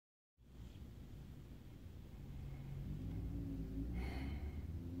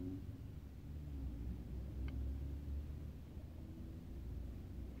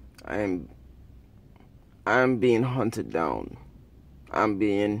I'm being hunted down. I'm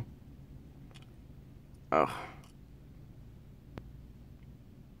being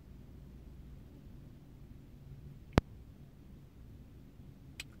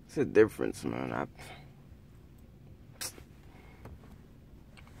it's a difference, man.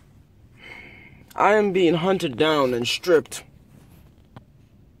 I am being hunted down and stripped.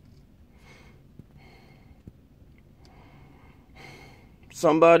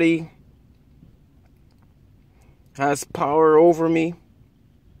 Somebody has power over me.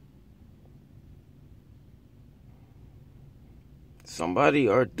 Somebody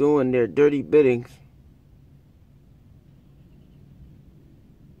are doing their dirty bidding.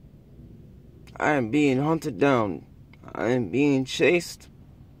 I am being hunted down. I am being chased.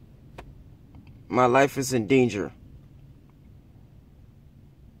 My life is in danger.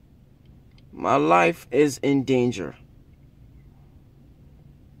 My life is in danger.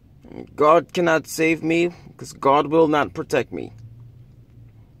 God cannot save me because God will not protect me.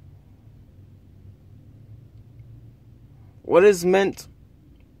 What is meant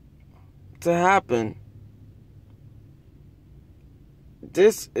to happen,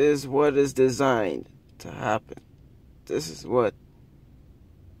 this is what is designed to happen. This is what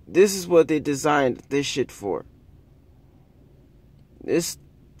they designed this shit for. This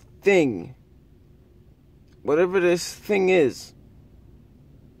thing, whatever this thing is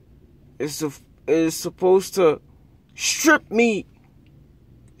supposed to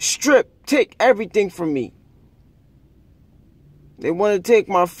take everything from me. They want to take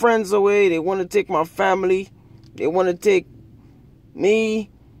my friends away. They want to take my family. They want to take me.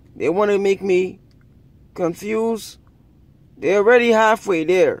 They want to make me confused. They're already halfway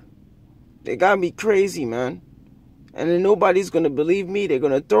there. They got me crazy, man. And then nobody's going to believe me. They're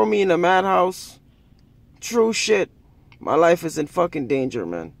going to throw me in a madhouse. True shit. My life is in fucking danger,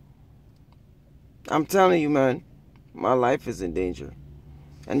 man. I'm telling you, man. My life is in danger.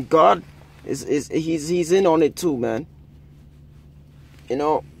 And God he's in on it too, man.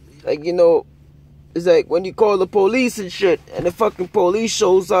 It's like when you call the police and shit, and the fucking police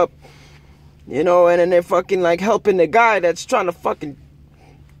shows up, and then they're fucking like helping the guy that's trying to fucking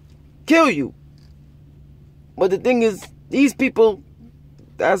kill you. But the thing is, these people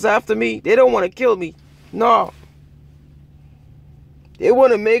that's after me, they don't want to kill me. No. They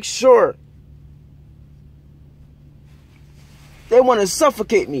want to make sure. They want to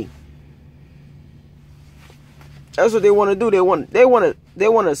suffocate me. That's what they want to do. They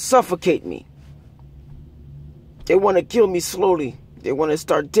want to suffocate me. They want to kill me slowly. They want to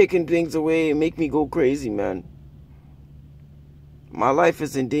start taking things away and make me go crazy, man. My life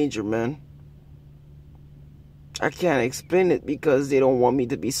is in danger, man. I can't explain it because they don't want me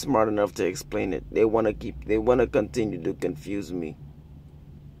to be smart enough to explain it. They want to continue to confuse me.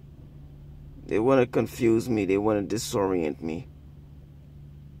 They want to confuse me. They want to disorient me.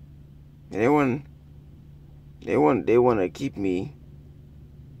 They want to keep me.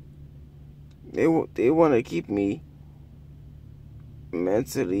 They want to keep me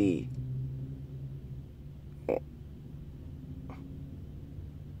mentally.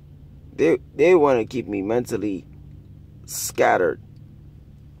 They want to keep me mentally scattered.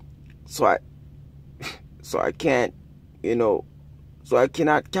 So I can't, so I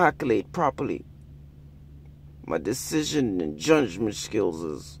cannot calculate properly. My decision and judgment skills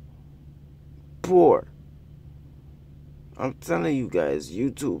is poor. I'm telling you guys,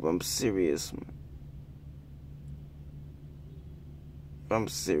 YouTube, I'm serious, man. I'm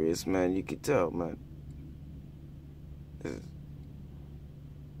serious, man. You can tell, man.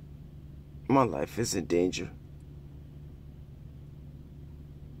 My life is in danger.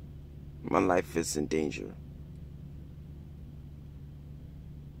 My life is in danger.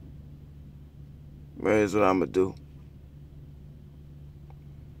 But here's what I'm gonna do.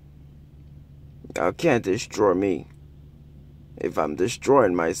 Y'all can't destroy me. If I'm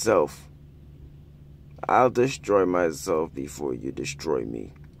destroying myself, I'll destroy myself before you destroy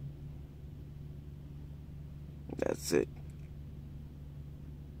me. That's it.